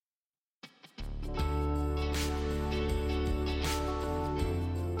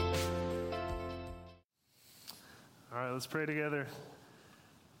right, let's pray together.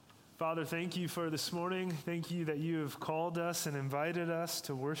 Father, thank you for this morning. Thank you that you have called us and invited us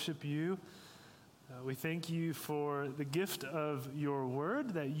to worship you. We thank you for the gift of your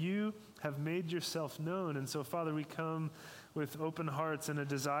word, that you have made yourself known. And so, Father, we come with open hearts and a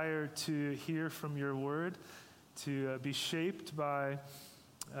desire to hear from your word, to be shaped by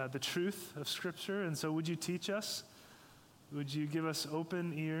the truth of Scripture. And so would you teach us? Would you give us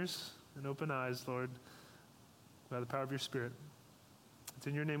open ears and open eyes, Lord, by the power of your Spirit? It's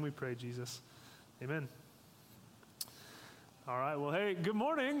in your name we pray, Jesus. Amen. All right, well, hey, good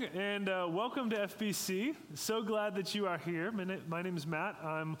morning, and welcome to FBC. So glad that you are here. My name is Matt.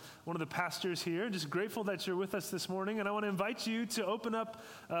 I'm one of the pastors here. Just grateful that you're with us this morning, and I want to invite you to open up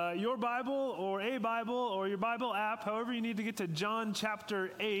your Bible or a Bible or your Bible app, however you need to get to John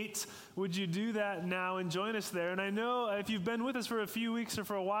chapter 8. Would you do that now and join us there? And I know if you've been with us for a few weeks or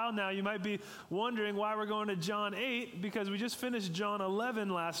for a while now, you might be wondering why we're going to John 8, because we just finished John 11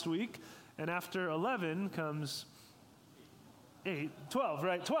 last week, and after 11 comes 12,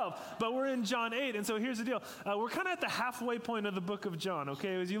 right? 12. But we're in John 8, and so here's the deal. We're kind of at the halfway point of the book of John,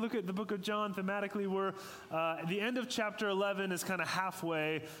 okay? As you look at the book of John thematically, we're the end of chapter 11 is kind of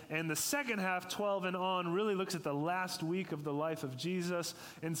halfway, and the second half, 12 and on, really looks at the last week of the life of Jesus.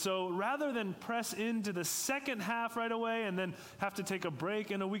 And so rather than press into the second half right away and then have to take a break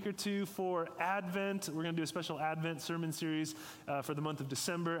in a week or two for Advent, we're going to do a special Advent sermon series for the month of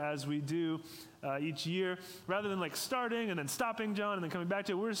December, as we do each year. Rather than like starting and then stopping John and then coming back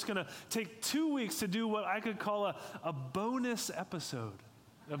to it, we're just going to take 2 weeks to do what I could call a bonus episode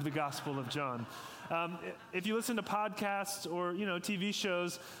of the Gospel of John. If you listen to podcasts or TV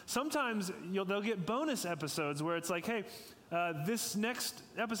shows, sometimes they'll get bonus episodes where it's like, hey, this next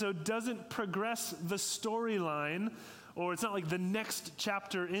episode doesn't progress the storyline, or it's not like the next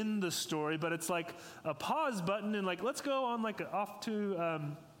chapter in the story, but it's like a pause button and like, let's go on like off to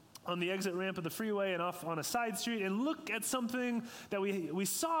on the exit ramp of the freeway and off on a side street and look at something that we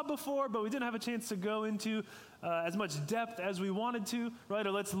saw before, but we didn't have a chance to go into as much depth as we wanted to, right?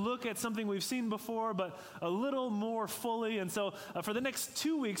 Or let's look at something we've seen before, but a little more fully. And so for the next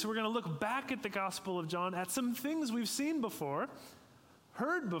 2 weeks, we're going to look back at the Gospel of John at some things we've seen before,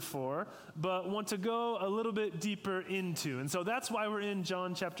 heard before, but want to go a little bit deeper into. And so that's why we're in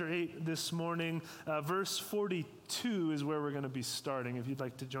John chapter 8 this morning. Verse 42 is where we're going to be starting, if you'd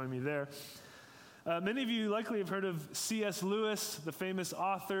like to join me there. Many of you likely have heard of C.S. Lewis, the famous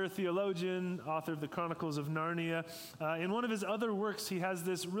author, theologian, author of the Chronicles of Narnia. In one of his other works, he has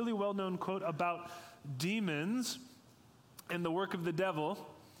this really well-known quote about demons and the work of the devil.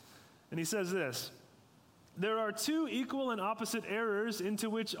 And he says this: "There are two equal and opposite errors into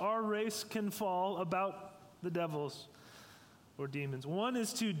which our race can fall about the devils or demons. One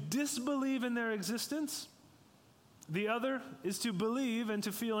is to disbelieve in their existence. The other is to believe and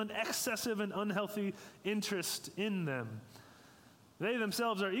to feel an excessive and unhealthy interest in them. They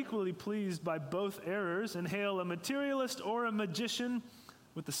themselves are equally pleased by both errors and hail a materialist or a magician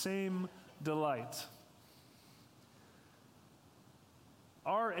with the same delight."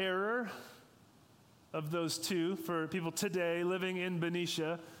 Our error of those two for people today living in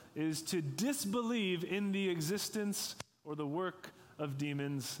Benicia is to disbelieve in the existence or the work of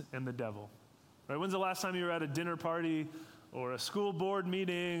demons and the devil. Right? When's the last time you were at a dinner party or a school board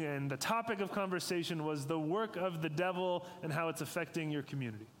meeting and the topic of conversation was the work of the devil and how it's affecting your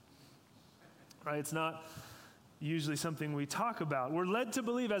community? Right? It's not usually something we talk about. We're led to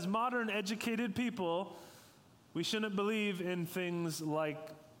believe, as modern educated people, we shouldn't believe in things like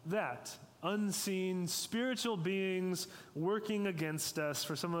that. Unseen spiritual beings working against us.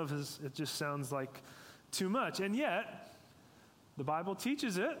 For some of us, it just sounds like too much. And yet, the Bible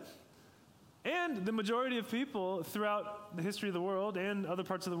teaches it. And the majority of people throughout the history of the world and other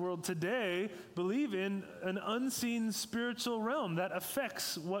parts of the world today believe in an unseen spiritual realm that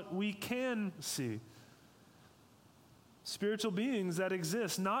affects what we can see. Spiritual beings that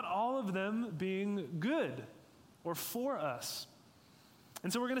exist, not all of them being good or for us.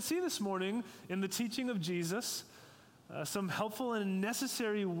 And so we're going to see this morning in the teaching of Jesus some helpful and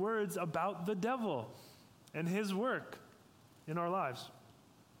necessary words about the devil and his work in our lives.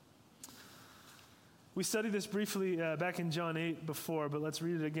 We studied this briefly back in John 8 before, but let's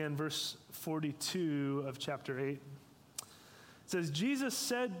read it again, verse 42 of chapter 8. It says, "Jesus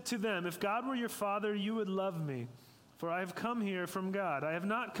said to them, 'If God were your Father, you would love me, for I have come here from God. I have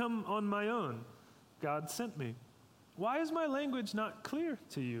not come on my own. God sent me. Why is my language not clear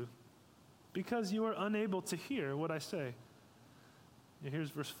to you? Because you are unable to hear what I say.'" And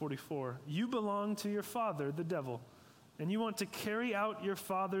here's verse 44. "You belong to your father, the devil, and you want to carry out your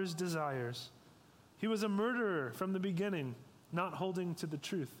father's desires. He was a murderer from the beginning, not holding to the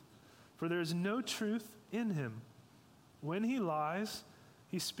truth, for there is no truth in him. When he lies,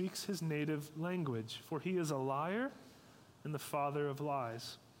 he speaks his native language, for he is a liar and the father of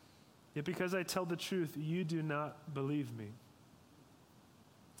lies. Yet because I tell the truth, you do not believe me.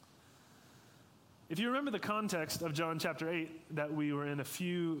 If you remember the context of John chapter 8 that we were in a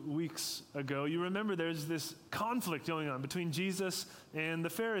few weeks ago, you remember there's this conflict going on between Jesus and the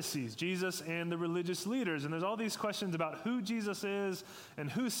Pharisees, Jesus and the religious leaders. And there's all these questions about who Jesus is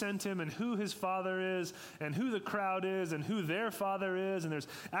and who sent him and who his father is and who the crowd is and who their father is. And there's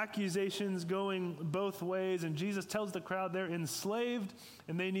accusations going both ways. And Jesus tells the crowd they're enslaved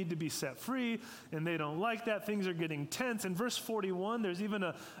and they need to be set free. And they don't like that. Things are getting tense. In verse 41, there's even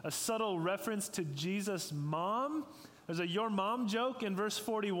a subtle reference to Jesus' mom. There's a your mom joke in verse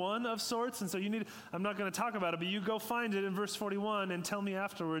 41 of sorts. And so I'm not going to talk about it, but you go find it in verse 41 and tell me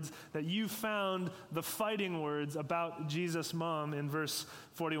afterwards that you found the fighting words about Jesus' mom in verse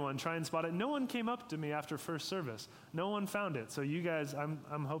 41. Try and spot it. No one came up to me after first service. No one found it. So you guys,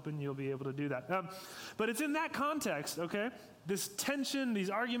 I'm hoping you'll be able to do that. But it's in that context, okay? This tension, these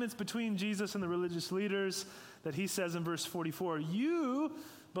arguments between Jesus and the religious leaders that he says in verse 44, you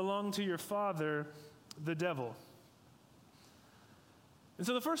belong to your father, the devil. And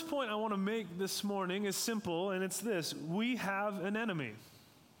so the first point I want to make this morning is simple, and it's this. We have an enemy.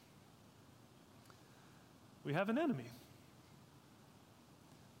 We have an enemy.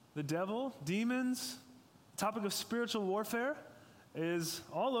 The devil, demons, the topic of spiritual warfare is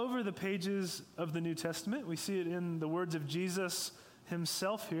all over the pages of the New Testament. We see it in the words of Jesus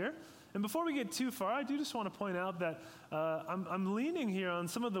himself here. And before we get too far, I do just want to point out that I'm leaning here on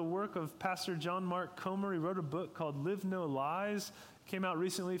some of the work of Pastor John Mark Comer. He wrote a book called Live No Lies. Came out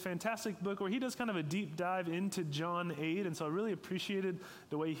recently, fantastic book where he does kind of a deep dive into John 8. And so I really appreciated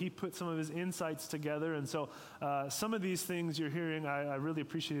the way he put some of his insights together. And so some of these things you're hearing, I really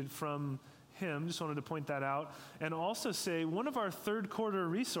appreciated from him. Just wanted to point that out. And also say one of our third quarter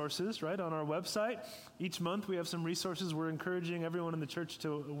resources, right, on our website. Each month we have some resources we're encouraging everyone in the church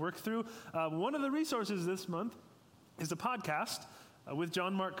to work through. One of the resources this month is a podcast with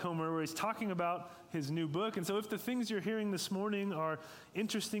John Mark Comer where he's talking about his new book. And so if the things you're hearing this morning are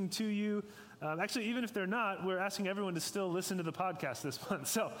interesting to you, actually, even if they're not, we're asking everyone to still listen to the podcast this month.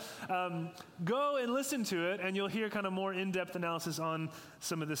 So go and listen to it, and you'll hear kind of more in-depth analysis on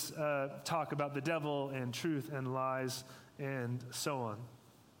some of this talk about the devil and truth and lies and so on.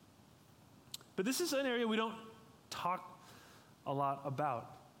 But this is an area we don't talk a lot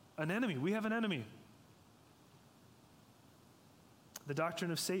about. An enemy. We have an enemy. The doctrine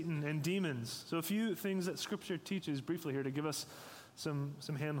of Satan and demons. So a few things that Scripture teaches briefly here to give us some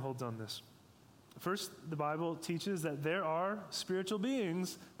handholds on this. First, the Bible teaches that there are spiritual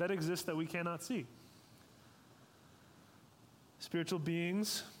beings that exist that we cannot see. Spiritual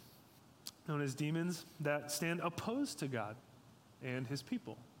beings, known as demons, that stand opposed to God and his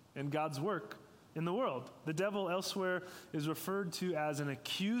people and God's work in the world. The devil elsewhere is referred to as an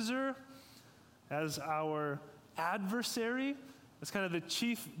accuser, as our adversary. It's kind of the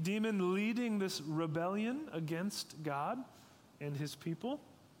chief demon leading this rebellion against God and his people.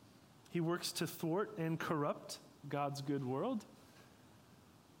 He works to thwart and corrupt God's good world.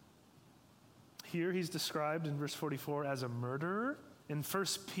 Here he's described in verse 44 as a murderer. In 1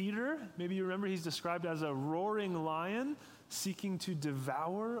 Peter, maybe you remember, he's described as a roaring lion seeking to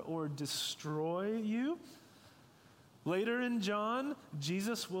devour or destroy you. Later in John,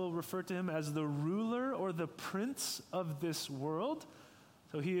 Jesus will refer to him as the ruler or the prince of this world.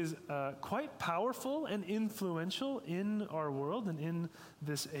 So he is quite powerful and influential in our world and in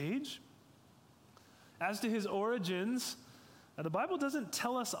this age. As to his origins, the Bible doesn't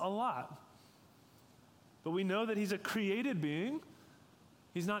tell us a lot. But we know that he's a created being.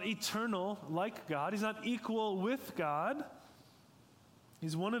 He's not eternal like God. He's not equal with God.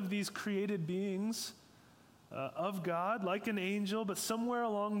 He's one of these created beings of God, like an angel, but somewhere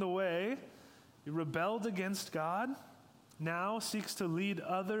along the way, he rebelled against God, now seeks to lead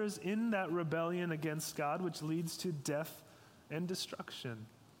others in that rebellion against God, which leads to death and destruction.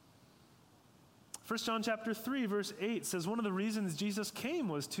 1 John chapter 3, verse 8 says one of the reasons Jesus came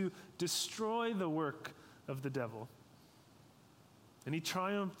was to destroy the work of the devil. And he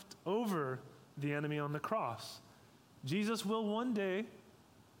triumphed over the enemy on the cross. Jesus will one day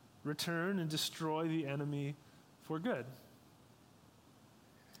return and destroy the enemy for good.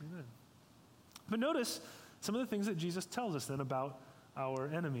 Amen. But notice some of the things that Jesus tells us then about our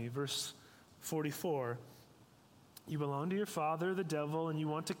enemy. Verse 44, you belong to your father, the devil, and you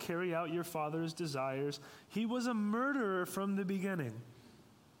want to carry out your father's desires. He was a murderer from the beginning.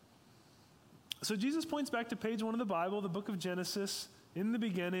 So Jesus points back to page 1 of the Bible, the book of Genesis, in the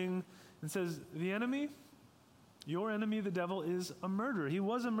beginning, and says, the enemy, your enemy, the devil, is a murderer. He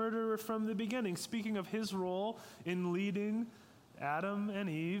was a murderer from the beginning, speaking of his role in leading Adam and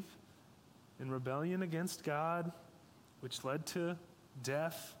Eve in rebellion against God, which led to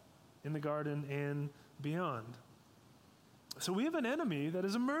death in the garden and beyond. So we have an enemy that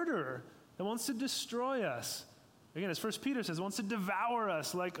is a murderer, that wants to destroy us. Again, as 1 Peter says, wants to devour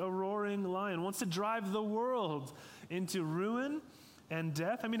us like a roaring lion, wants to drive the world into ruin and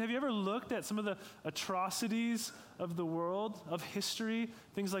death. I mean, have you ever looked at some of the atrocities of the world, of history,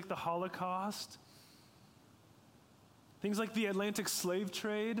 things like the Holocaust, things like the Atlantic slave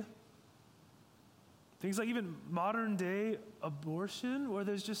trade, things like even modern day abortion, where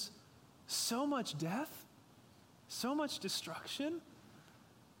there's just so much death, so much destruction?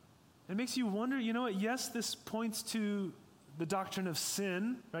 It makes you wonder, you know what? Yes, this points to the doctrine of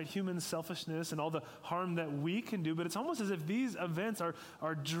sin, right? Human selfishness and all the harm that we can do, but it's almost as if these events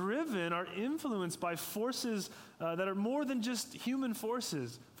are driven, are influenced by forces that are more than just human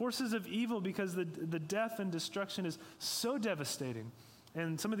forces of evil, because the death and destruction is so devastating.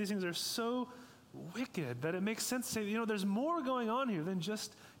 And some of these things are so wicked that it makes sense to say, you know, there's more going on here than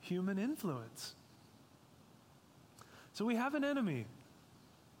just human influence. So we have an enemy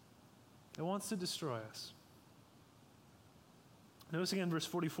that wants to destroy us. Notice again, verse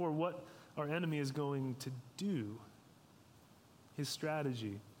 44, what our enemy is going to do. His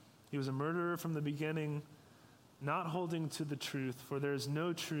strategy. He was a murderer from the beginning, not holding to the truth, for there is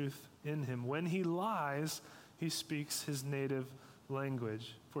no truth in him. When he lies, he speaks his native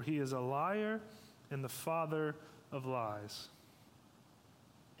language, for he is a liar and the father of lies.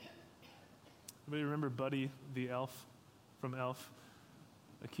 Anybody remember Buddy the elf from Elf,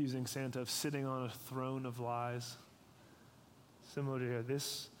 accusing Santa of sitting on a throne of lies? Similar to here,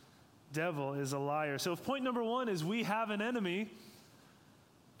 this devil is a liar. So if point number 1 is we have an enemy,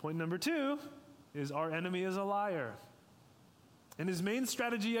 point number 2 is our enemy is a liar. And his main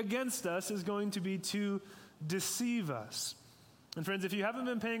strategy against us is going to be to deceive us. And friends, if you haven't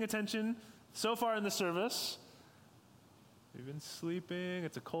been paying attention so far in the service, you've been sleeping,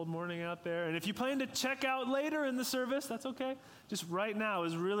 it's a cold morning out there, and if you plan to check out later in the service, that's okay. Just right now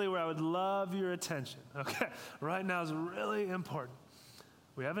is really where I would love your attention, okay? Right now is really important.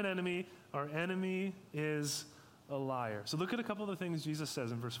 We have an enemy. Our enemy is a liar. So look at a couple of the things Jesus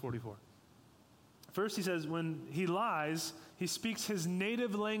says in verse 44. First, he says, when he lies, he speaks his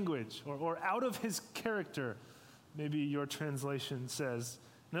native language, or out of his character, maybe your translation says.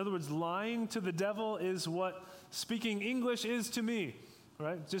 In other words, lying to the devil is what speaking English is to me,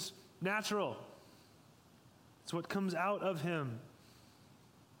 right? Just natural. It's what comes out of him.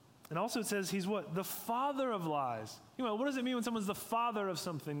 And also it says he's what? The father of lies. You know, what does it mean when someone's the father of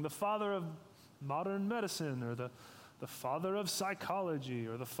something? The father of modern medicine, or the father of psychology,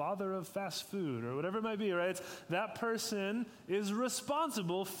 or the father of fast food, or whatever it might be, right? That person is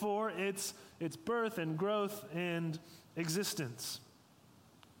responsible for its birth and growth and existence.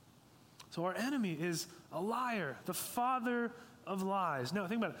 So our enemy is a liar, the father of lies. Now,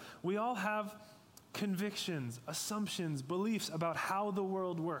 think about it. We all have convictions, assumptions, beliefs about how the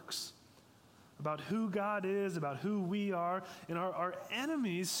world works, about who God is, about who we are. And our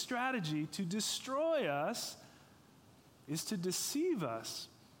enemy's strategy to destroy us is to deceive us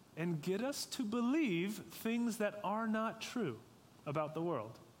and get us to believe things that are not true about the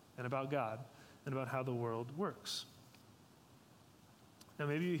world and about God and about how the world works. Now,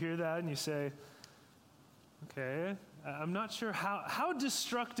 maybe you hear that and you say, okay, I'm not sure how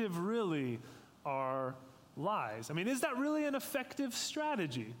destructive really are lies. I mean, is that really an effective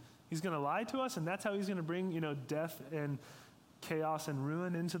strategy? He's going to lie to us, and that's how he's going to bring, death and chaos and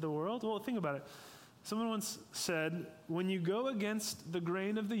ruin into the world? Well, think about it. Someone once said, when you go against the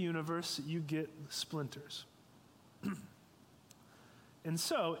grain of the universe, you get splinters. And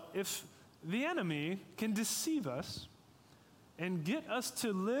so, if the enemy can deceive us and get us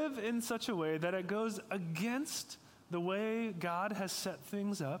to live in such a way that it goes against the way God has set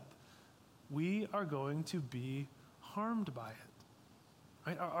things up, we are going to be harmed by it.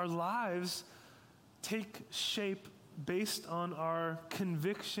 Right? Our lives take shape based on our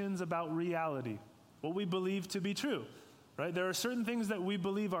convictions about reality, what we believe to be true. Right? There are certain things that we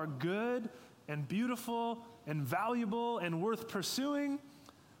believe are good and beautiful and valuable and worth pursuing,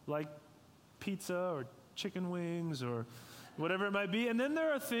 like pizza or chicken wings or whatever it might be. And then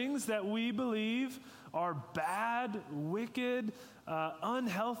there are things that we believe are bad, wicked,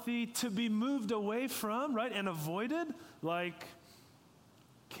 unhealthy, to be moved away from, right, and avoided, like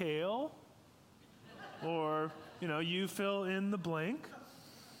kale, or, you fill in the blank.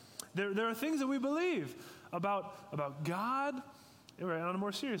 There are things that we believe about God, right, on a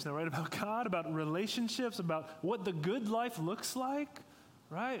more serious note, right? About God, about relationships, about what the good life looks like,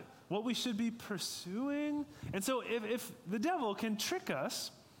 right? What we should be pursuing. And so if the devil can trick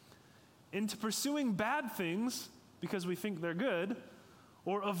us into pursuing bad things because we think they're good,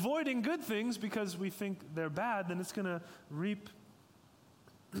 or avoiding good things because we think they're bad, then it's going to reap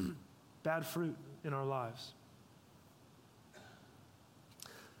bad fruit in our lives.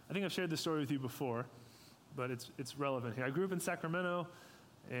 I think I've shared this story with you before, but it's relevant here. I grew up in Sacramento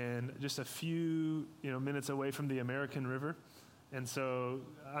and just a few minutes away from the American River. And so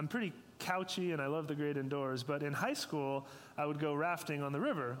I'm pretty couchy and I love the great indoors, but in high school, I would go rafting on the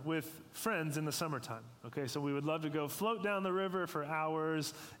river with friends in the summertime. Okay, so we would love to go float down the river for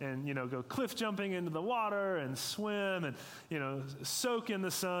hours and, go cliff jumping into the water and swim and, soak in the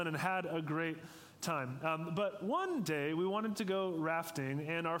sun, and had a great time. But one day we wanted to go rafting,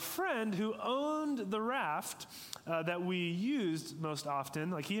 and our friend who owned the raft that we used most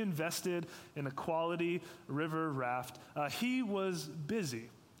often, like he invested in a quality river raft, he was busy,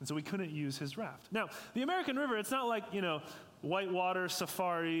 and so we couldn't use his raft. Now, the American River, it's not like, whitewater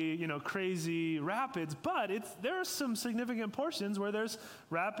safari, crazy rapids, but there are some significant portions where there's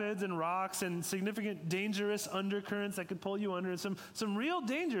rapids and rocks and significant dangerous undercurrents that could pull you under, and some real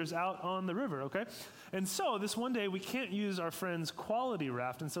dangers out on the river, okay? And so this one day we can't use our friend's quality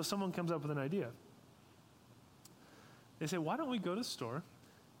raft, and so someone comes up with an idea. They say, why don't we go to the store,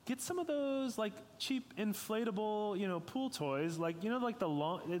 get some of those like cheap inflatable, pool toys, like, like the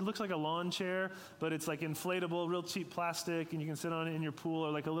lawn, it looks like a lawn chair, but it's like inflatable, real cheap plastic, and you can sit on it in your pool,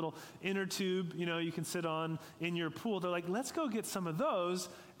 or like a little inner tube, you can sit on in your pool. They're like, let's go get some of those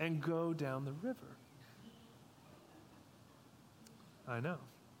and go down the river. I know.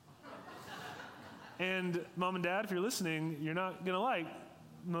 And mom and dad, if you're listening, you're not going to like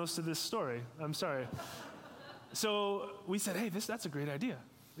most of this story. I'm sorry. So we said, hey, that's a great idea.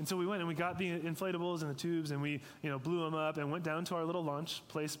 And so we went and we got the inflatables and the tubes, and we, blew them up and went down to our little launch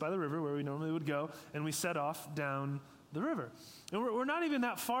place by the river where we normally would go, and we set off down the river. And we're not even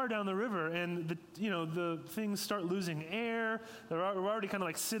that far down the river, and the things start losing air. We're already kind of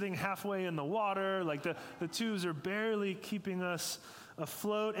like sitting halfway in the water. Like the tubes are barely keeping us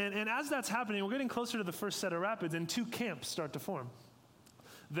afloat. And as that's happening, we're getting closer to the first set of rapids, and two camps start to form.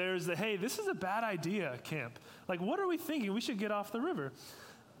 There's the, hey, this is a bad idea camp. Like, what are we thinking? We should get off the river.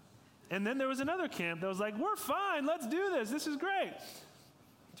 And then there was another camp that was like, we're fine, let's do this, this is great.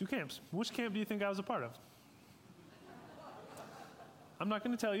 Two camps. Which camp do you think I was a part of? I'm not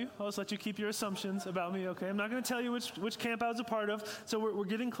going to tell you. I'll just let you keep your assumptions about me, okay? I'm not going to tell you which camp I was a part of. So we're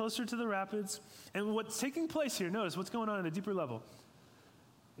getting closer to the rapids. And what's taking place here, notice what's going on at a deeper level,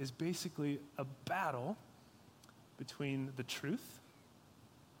 is basically a battle between the truth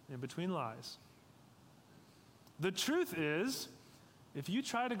and between lies. The truth is, if you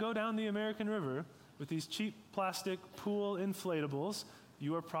try to go down the American River with these cheap plastic pool inflatables,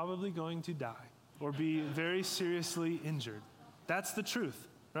 you are probably going to die or be very seriously injured. That's the truth,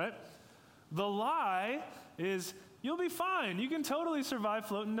 right? The lie is you'll be fine. You can totally survive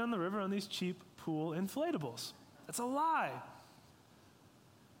floating down the river on these cheap pool inflatables. That's a lie.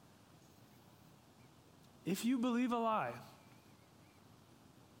 If you believe a lie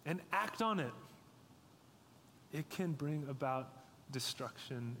and act on it, it can bring about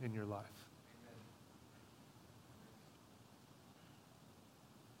destruction in your life.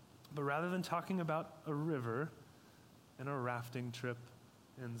 But rather than talking about a river and a rafting trip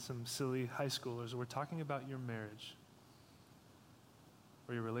and some silly high schoolers, we're talking about your marriage,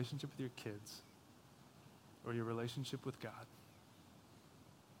 or your relationship with your kids, or your relationship with God,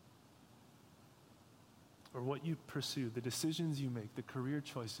 or what you pursue, the decisions you make, the career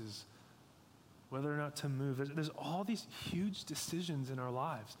choices, whether or not to move. There's all these huge decisions in our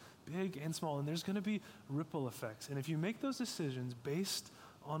lives, big and small, and there's going to be ripple effects. And if you make those decisions based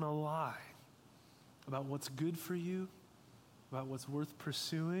on a lie about what's good for you, about what's worth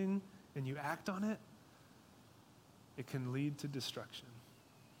pursuing, and you act on it, it can lead to destruction.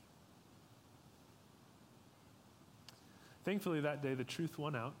 Thankfully, that day, the truth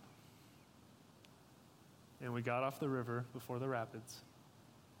won out, and we got off the river before the rapids.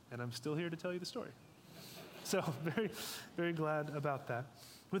 And I'm still here to tell you the story. So very, very glad about that.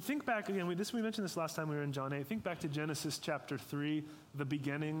 But think back again, we mentioned this last time we were in John 8. Think back to Genesis chapter 3, the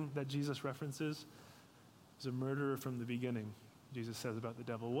beginning that Jesus references. He's a murderer from the beginning, Jesus says about the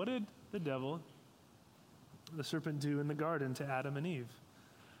devil. What did the devil, the serpent, do in the garden to Adam and Eve?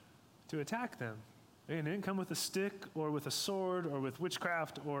 To attack them. And he didn't come with a stick or with a sword or with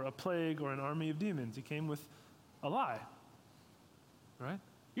witchcraft or a plague or an army of demons. He came with a lie. Right?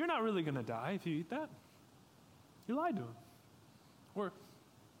 You're not really going to die if you eat that. You lied to him. Or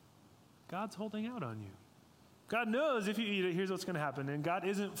God's holding out on you. God knows if you eat it, here's what's going to happen. And God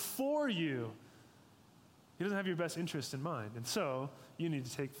isn't for you. He doesn't have your best interest in mind. And so you need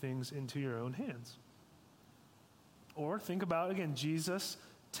to take things into your own hands. Or think about, again, Jesus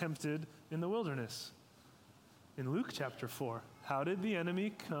tempted in the wilderness. In Luke chapter 4, how did the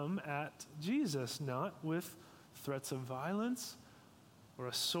enemy come at Jesus? Not with threats of violence or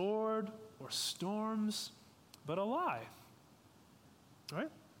a sword or storms, but a lie. Right?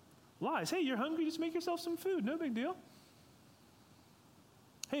 Lies. Hey, you're hungry? Just make yourself some food. No big deal.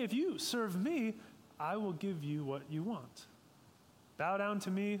 Hey, if you serve me, I will give you what you want. Bow down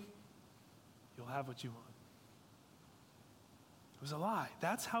to me, you'll have what you want. It was a lie.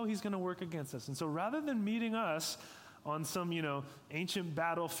 That's how he's going to work against us. And so rather than meeting us on some, ancient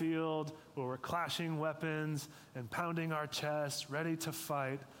battlefield where we're clashing weapons and pounding our chests, ready to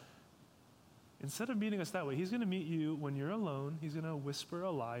fight, instead of meeting us that way, he's going to meet you when you're alone. He's going to whisper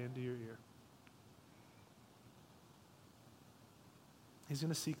a lie into your ear. He's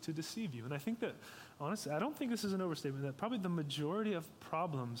going to seek to deceive you. And I think that, honestly, I don't think this is an overstatement, that probably the majority of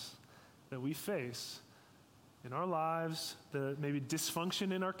problems that we face in our lives, the maybe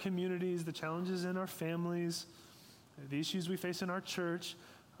dysfunction in our communities, the challenges in our families, the issues we face in our church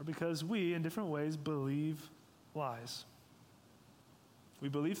are because we, in different ways, believe lies. We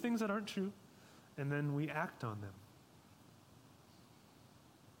believe things that aren't true, and then we act on them.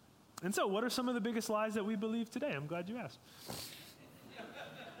 And so, what are some of the biggest lies that we believe today? I'm glad you asked.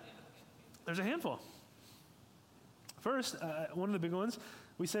 There's a handful. First, one of the big ones,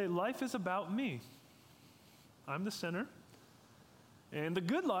 we say life is about me. I'm the center. And the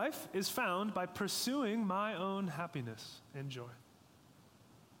good life is found by pursuing my own happiness and joy.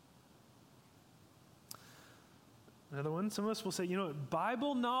 Another one, some of us will say,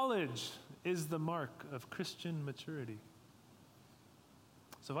 Bible knowledge is the mark of Christian maturity.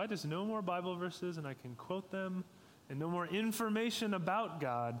 So if I just know more Bible verses and I can quote them and know more information about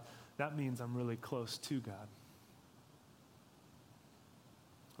God, that means I'm really close to God.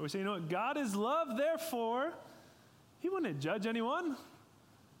 Or we say, God is love, therefore, he wouldn't judge anyone.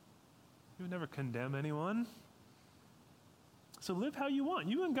 He would never condemn anyone. So live how you want.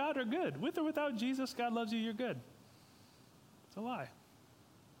 You and God are good. With or without Jesus, God loves you, you're good. It's a lie.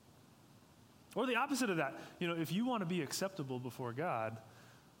 Or the opposite of that. If you want to be acceptable before God,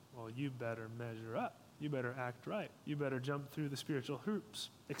 well, you better measure up. You better act right. You better jump through the spiritual hoops.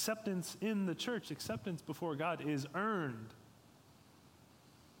 Acceptance in the church, acceptance before God is earned.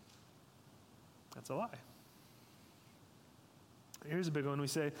 That's a lie. Here's a big one. We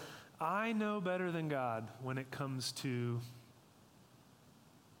say, I know better than God when it comes to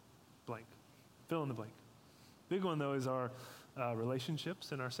blank. Fill in the blank. Big one, though, is our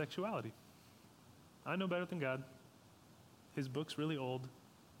relationships and our sexuality. I know better than God. His book's really old.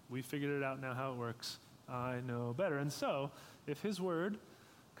 We figured it out now how it works. I know better. And so, if his word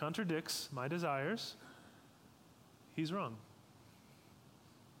contradicts my desires, he's wrong.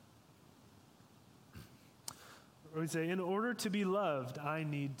 Or we'd say, in order to be loved, I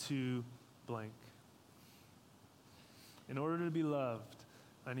need to blank. In order to be loved,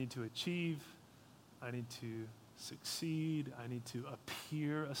 I need to achieve, I need to succeed, I need to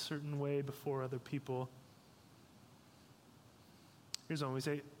appear a certain way before other people. Here's one. We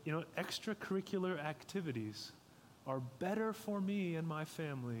say, extracurricular activities are better for me and my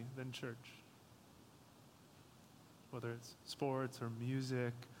family than church. Whether it's sports or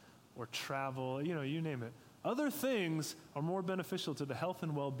music or travel, you name it. Other things are more beneficial to the health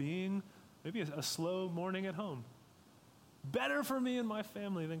and well-being, maybe a slow morning at home. Better for me and my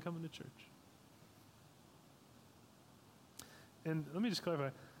family than coming to church. And let me just clarify,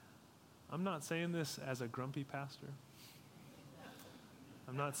 I'm not saying this as a grumpy pastor.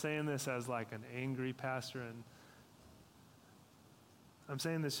 I'm not saying this as like an angry pastor, and I'm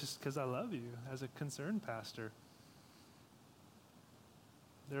saying this just because I love you as a concerned pastor.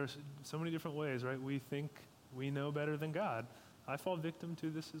 There are so many different ways, right? We think we know better than God. I fall victim to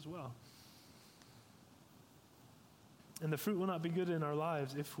this as well. And the fruit will not be good in our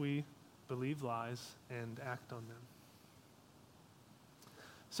lives if we believe lies and act on them.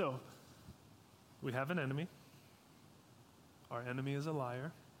 So, we have an enemy. Our enemy is a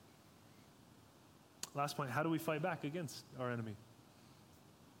liar. Last point, how do we fight back against our enemy?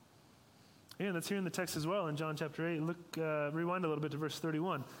 And that's here in the text as well in John chapter 8. Rewind a little bit to verse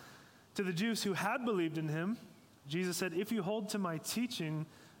 31. To the Jews who had believed in him, Jesus said, if you hold to my teaching,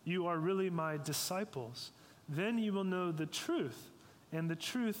 you are really my disciples. Then you will know the truth, and the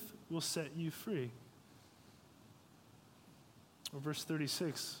truth will set you free. Or verse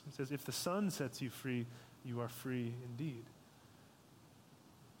 36, it says, if the Son sets you free, you are free indeed.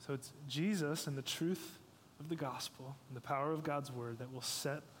 So it's Jesus and the truth of the gospel and the power of God's word that will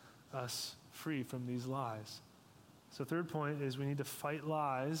set us free from these lies. So third point is we need to fight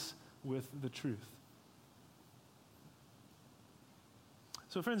lies with the truth.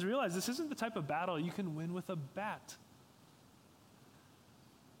 So friends, realize this isn't the type of battle you can win with a bat.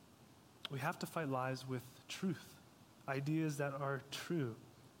 We have to fight lies with truth, ideas that are true,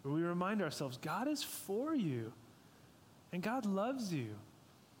 where we remind ourselves God is for you and God loves you.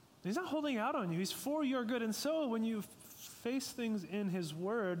 He's not holding out on you. He's for your good. And so when you face things in his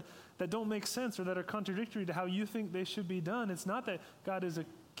word that don't make sense or that are contradictory to how you think they should be done, it's not that God is a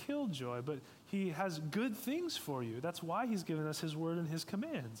killjoy, but he has good things for you. That's why he's given us his word and his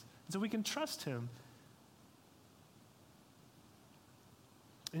commands. And so we can trust him.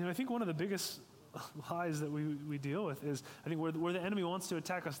 And I think one of the biggest lies that we deal with is, I think where the enemy wants to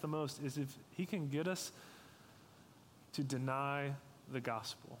attack us the most is if he can get us to deny the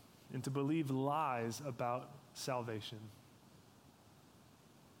gospel and to believe lies about salvation.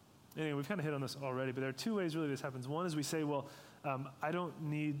 Anyway, we've kind of hit on this already, but there are two ways really this happens. One is we say, well, I don't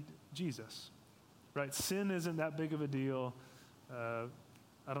need Jesus, right? Sin isn't that big of a deal.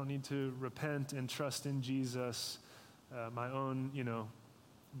 I don't need to repent and trust in Jesus. My own,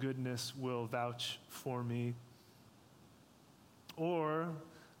 goodness will vouch for me. Or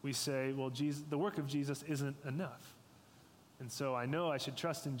we say, well, the work of Jesus isn't enough. And so I know I should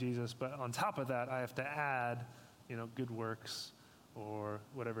trust in Jesus, but on top of that, I have to add, good works or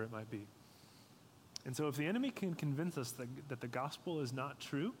whatever it might be. And so if the enemy can convince us that the gospel is not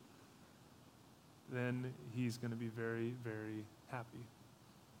true, then he's going to be very, very happy.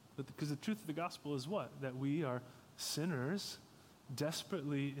 But because the truth of the gospel is what? That we are sinners,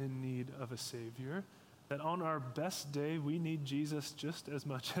 desperately in need of a Savior, that on our best day, we need Jesus just as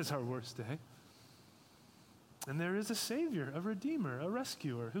much as our worst day. And there is a Savior, a Redeemer, a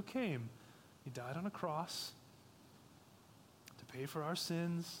rescuer who came. He died on a cross to pay for our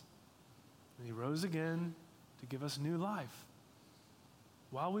sins, and he rose again to give us new life.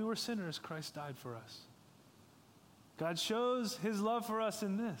 While we were sinners, Christ died for us. God shows his love for us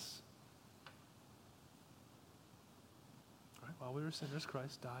in this. Right? While we were sinners,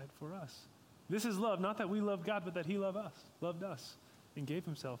 Christ died for us. This is love, not that we love God, but that he loved us, and gave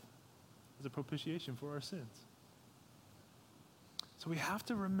himself as a propitiation for our sins. So we have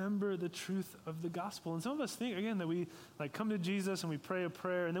to remember the truth of the gospel. And some of us think, again, that we come to Jesus and we pray a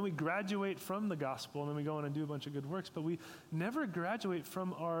prayer and then we graduate from the gospel and then we go on and do a bunch of good works, but we never graduate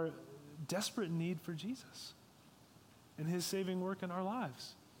from our desperate need for Jesus and his saving work in our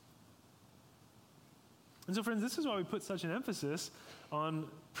lives. And so, friends, this is why we put such an emphasis on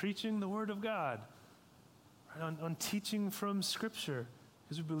preaching the word of God, right? on teaching from Scripture,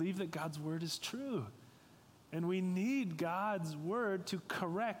 because we believe that God's word is true. And we need God's word to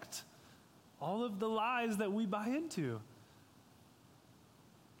correct all of the lies that we buy into.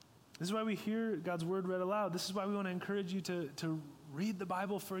 This is why we hear God's word read aloud. This is why we want to encourage you to read the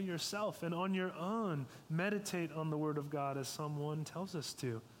Bible for yourself and on your own meditate on the word of God as Psalm 1 tells us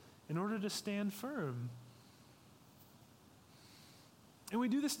to, in order to stand firm. And we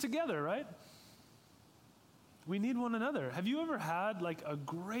do this together, right? We need one another. Have you ever had a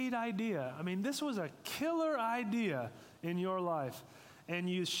great idea? I mean, this was a killer idea in your life, and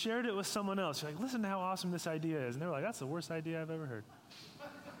you shared it with someone else. You're like, listen to how awesome this idea is. And they're like, that's the worst idea I've ever heard.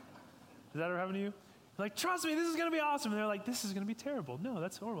 Does that ever happen to you? You're like, trust me, this is going to be awesome. And they're like, this is going to be terrible. No,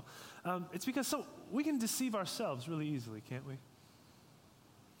 that's horrible. It's because we can deceive ourselves really easily, can't we?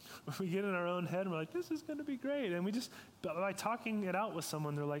 We get in our own head and we're like, this is going to be great. And by talking it out with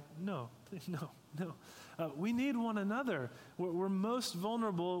someone, they're like, no. We need one another. We're most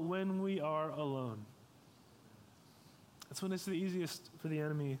vulnerable when we are alone. That's when it's the easiest for the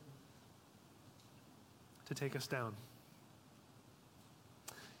enemy to take us down.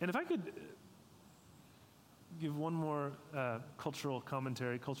 And if I could give one more cultural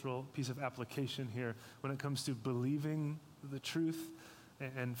commentary, cultural piece of application here when it comes to believing the truth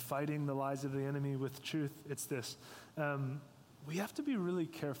and fighting the lies of the enemy with truth, it's this. We have to be really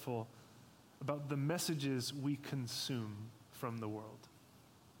careful about the messages we consume from the world.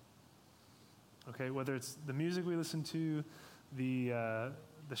 Okay, whether it's the music we listen to, the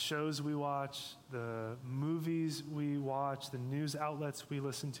shows we watch, the movies we watch, the news outlets we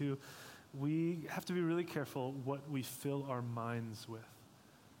listen to, we have to be really careful what we fill our minds with.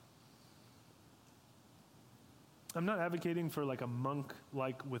 I'm not advocating for a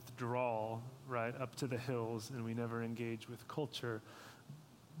monk-like withdrawal, right, up to the hills and we never engage with culture.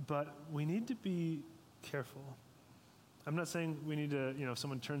 But we need to be careful I'm not saying we need to, if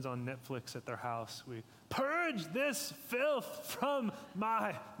someone turns on Netflix at their house, we purge this filth from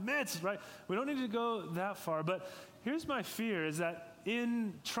my midst, right? We don't need to go that far. But here's my fear is that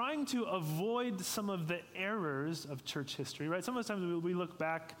in trying to avoid some of the errors of church history, right? Sometimes we look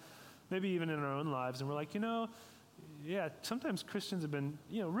back, maybe even in our own lives, and we're like, sometimes Christians have been,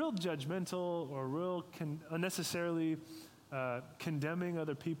 real judgmental or real unnecessarily condemning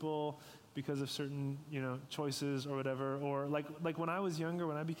other people because of certain, choices or whatever. Or like when I was younger,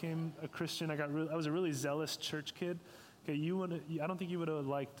 when I became a Christian, I was a really zealous church kid. Okay, I don't think you would have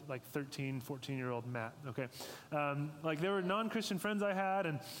liked like 13, 14-year-old Matt, okay? There were non-Christian friends I had,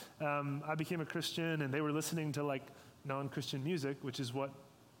 and I became a Christian, and they were listening to like non-Christian music, which is what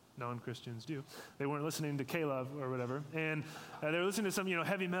non-Christians do. They weren't listening to K-Love or whatever, and they were listening to some,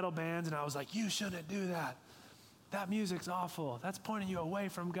 heavy metal bands, and I was like, you shouldn't do that. That music's awful. That's pointing you away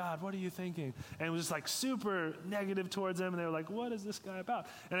from God. What are you thinking? And it was just like super negative towards them. And they were like, what is this guy about?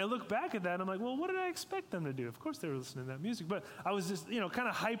 And I look back at that and I'm like, well, what did I expect them to do? Of course they were listening to that music. But I was just, kind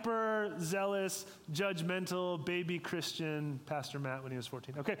of hyper zealous, judgmental, baby Christian Pastor Matt when he was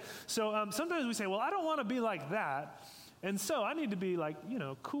 14. Okay, so sometimes we say, well, I don't want to be like that. And so I need to be like,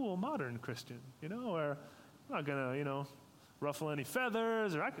 cool, modern Christian, or I'm not going to, ruffle any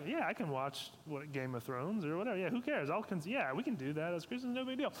feathers, or I can watch Game of Thrones or whatever. Yeah, who cares? We can do that as Christians, no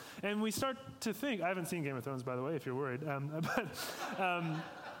big deal. And we start to think, I haven't seen Game of Thrones, by the way, if you're worried.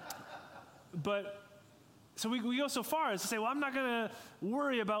 So we go so far as to say, well, I'm not going to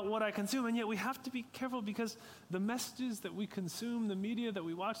worry about what I consume, and yet we have to be careful because the messages that we consume, the media that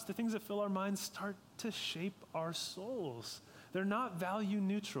we watch, the things that fill our minds start to shape our souls. They're not value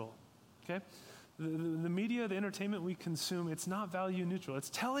neutral, okay? The media, the entertainment we consume, it's not value neutral. It's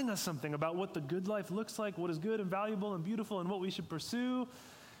telling us something about what the good life looks like, what is good and valuable and beautiful and what we should pursue.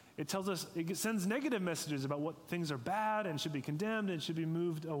 It sends negative messages about what things are bad and should be condemned and should be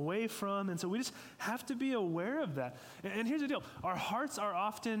moved away from. And so we just have to be aware of that. And here's the deal. Our hearts are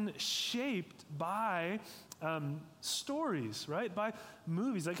often shaped by stories, right? By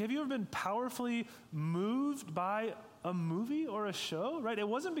movies. Like, have you ever been powerfully moved by a movie or a show, right? It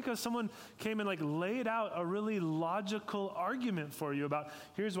wasn't because someone came and laid out a really logical argument for you about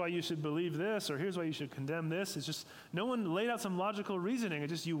here's why you should believe this or here's why you should condemn this. It's just no one laid out some logical reasoning.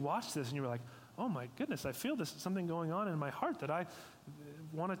 It's just you watched this and you were like, oh my goodness, I feel something going on in my heart that I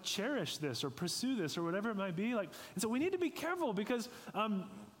want to cherish this or pursue this or whatever it might be. And so we need to be careful because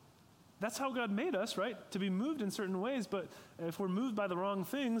that's how God made us, right? To be moved in certain ways. But if we're moved by the wrong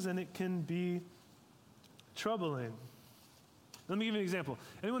things, then it can be troubling. Let me give you an example.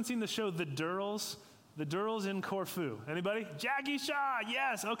 Anyone seen the show The Durrells? The Durrells in Corfu. Anybody? Jackie Shaw,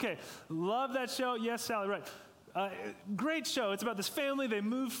 yes, okay. Love that show. Yes, Sally, right. Great show. It's about this family. They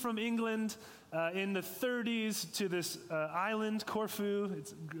moved from England in the 30s to this island, Corfu.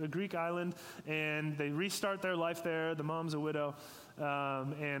 It's a Greek island, and they restart their life there. The mom's a widow.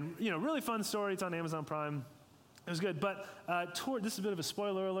 Really fun story. It's on Amazon Prime. It was good, but this is a bit of a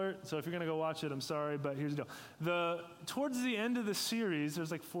spoiler alert, so if you're going to go watch it, I'm sorry, but here's the deal. Towards the end of the series,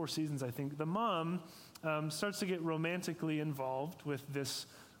 there's 4 seasons, I think, the mom starts to get romantically involved with this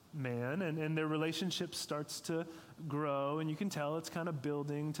man, and their relationship starts to grow, and you can tell it's kind of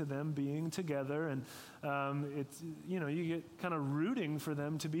building to them being together, and it's, you get kind of rooting for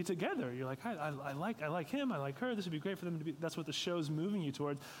them to be together. You're like, I like him, I like her, this would be great for them to be, that's what the show's moving you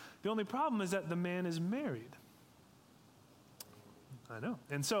towards. The only problem is that the man is married. I know.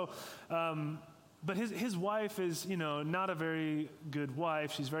 And so, but his wife is, not a very good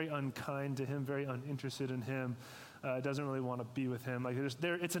wife. She's very unkind to him, very uninterested in him, doesn't really want to be with him.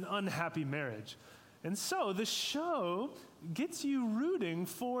 It's an unhappy marriage. And so the show gets you rooting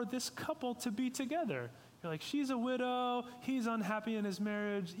for this couple to be together. You're like, she's a widow, he's unhappy in his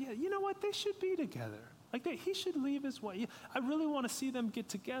marriage. Yeah, you know what? They should be together. He should leave his wife. I really want to see them get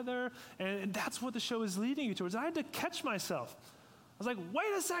together. And that's what the show is leading you towards. I had to catch myself. I was like,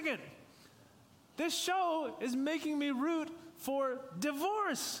 wait a second. This show is making me root for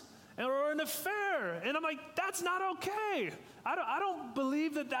divorce or an affair. And I'm like, that's not okay. I don't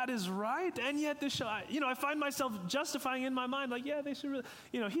believe that is right. And yet this show, I find myself justifying in my mind, yeah, they should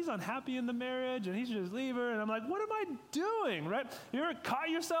really, he's unhappy in the marriage and he should just leave her. And I'm like, what am I doing, right? You ever caught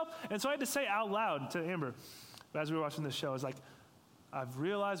yourself? And so I had to say out loud to Amber, as we were watching this show, I was like, I've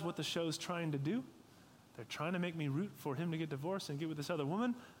realized what the show's trying to do. They're trying to make me root for him to get divorced and get with this other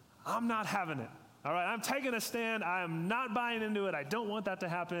woman. I'm not having it. All right, I'm taking a stand. I am not buying into it. I don't want that to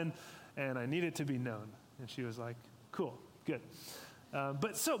happen, and I need it to be known. And she was like, cool, good.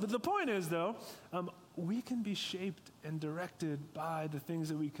 But the point is, though, we can be shaped and directed by the things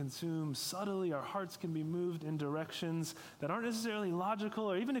that we consume. Subtly, our hearts can be moved in directions that aren't necessarily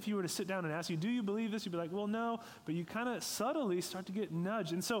logical, or even if you were to sit down and ask you, do you believe this? You'd be like, well, no, but you kind of subtly start to get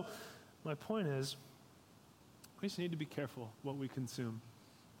nudged. And so my point is, we just need to be careful what we consume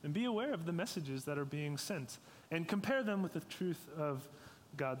and be aware of the messages that are being sent and compare them with the truth of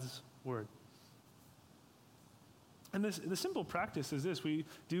God's word. And the simple practice is this. We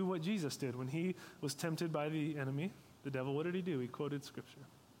do what Jesus did when he was tempted by the enemy, the devil. What did he do? He quoted Scripture.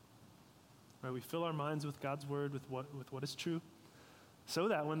 Right? We fill our minds with God's word, with what is true, so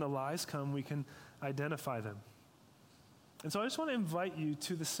that when the lies come, we can identify them. And so I just want to invite you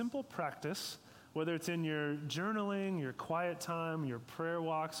to the simple practice, whether it's in your journaling, your quiet time, your prayer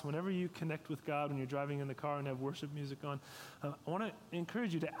walks, whenever you connect with God, when you're driving in the car and have worship music on, I want to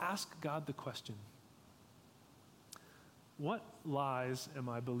encourage you to ask God the question, what lies am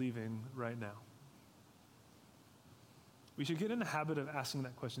I believing right now? We should get in the habit of asking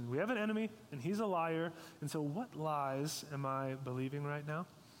that question. We have an enemy, and he's a liar, and so what lies am I believing right now?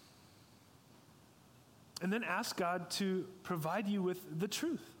 And then ask God to provide you with the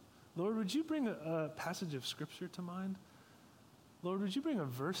truth. Lord, would you bring a passage of Scripture to mind? Lord, would you bring a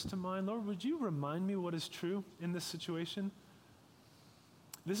verse to mind? Lord, would you remind me what is true in this situation?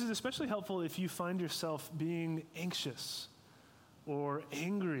 This is especially helpful if you find yourself being anxious or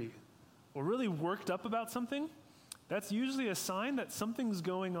angry or really worked up about something. That's usually a sign that something's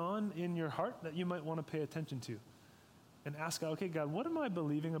going on in your heart that you might want to pay attention to. And ask God, okay, God, what am I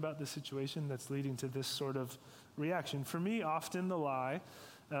believing about this situation that's leading to this sort of reaction? For me, often the lie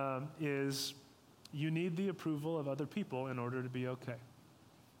is you need the approval of other people in order to be okay.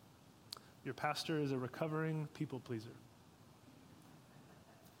 Your pastor is a recovering people pleaser.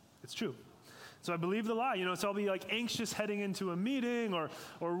 It's true. So I believe the lie, so I'll be like anxious heading into a meeting or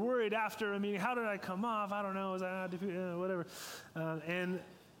worried after a meeting. How did I come off? I don't know. Was I whatever? And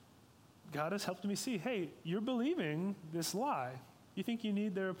God has helped me see, hey, you're believing this lie. You think you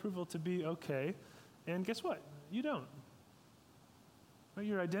need their approval to be okay. And guess what? You don't. Right?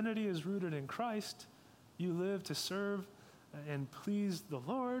 Your identity is rooted in Christ. You live to serve and please the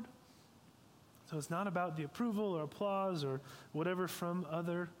Lord. So it's not about the approval or applause or whatever from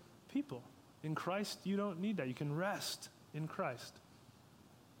other people. In Christ, you don't need that. You can rest in Christ.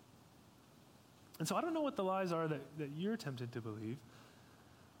 And so I don't know what the lies are that you're tempted to believe,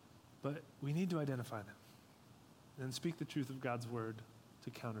 but we need to identify them and speak the truth of God's word to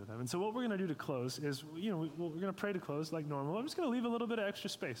counter them. And so what we're going to do to close is, we're going to pray to close like normal. I'm just going to leave a little bit of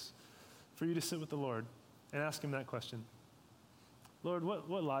extra space for you to sit with the Lord and ask him that question. Lord,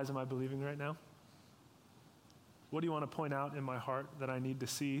 what lies am I believing right now? What do you want to point out in my heart that I need to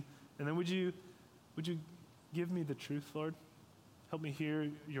see? And then would you give me the truth, Lord? Help me hear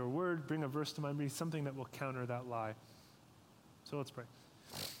your word, bring a verse to mind, be something that will counter that lie. So let's pray.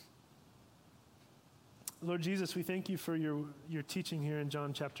 Lord Jesus, we thank you for your teaching here in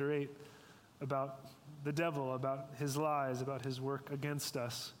John chapter 8 about the devil, about his lies, about his work against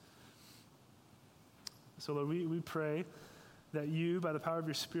us. So Lord, we pray that you, by the power of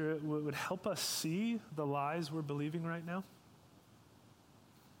your Spirit, would help us see the lies we're believing right now.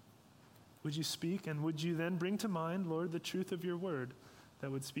 Would you speak, and would you then bring to mind, Lord, the truth of your word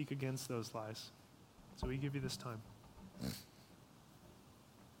that would speak against those lies? So we give you this time.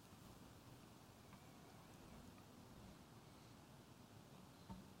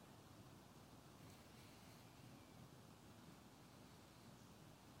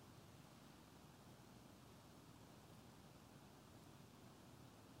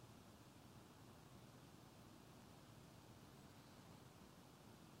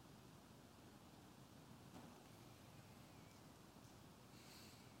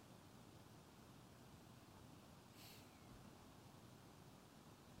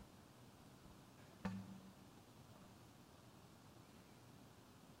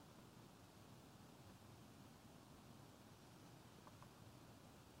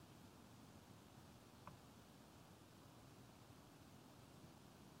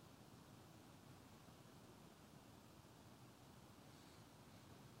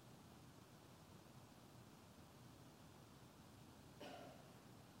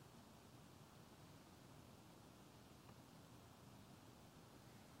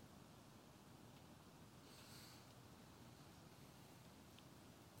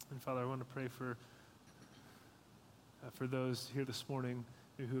 And Father, I want to pray for those here this morning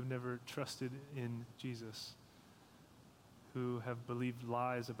who have never trusted in Jesus, who have believed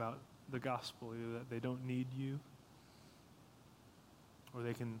lies about the gospel, either that they don't need you, or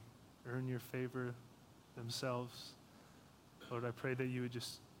they can earn your favor themselves. Lord, I pray that you would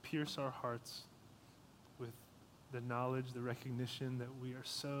just pierce our hearts the knowledge, the recognition that we are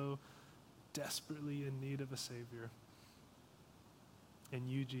so desperately in need of a Savior. And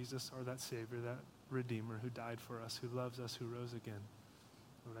you, Jesus, are that Savior, that Redeemer who died for us, who loves us, who rose again.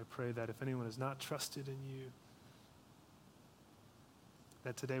 Lord, I pray that if anyone has not trusted in you,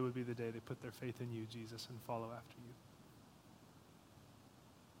 that today would be the day they put their faith in you, Jesus, and follow after you.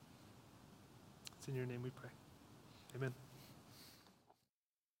 It's in your name we pray. Amen.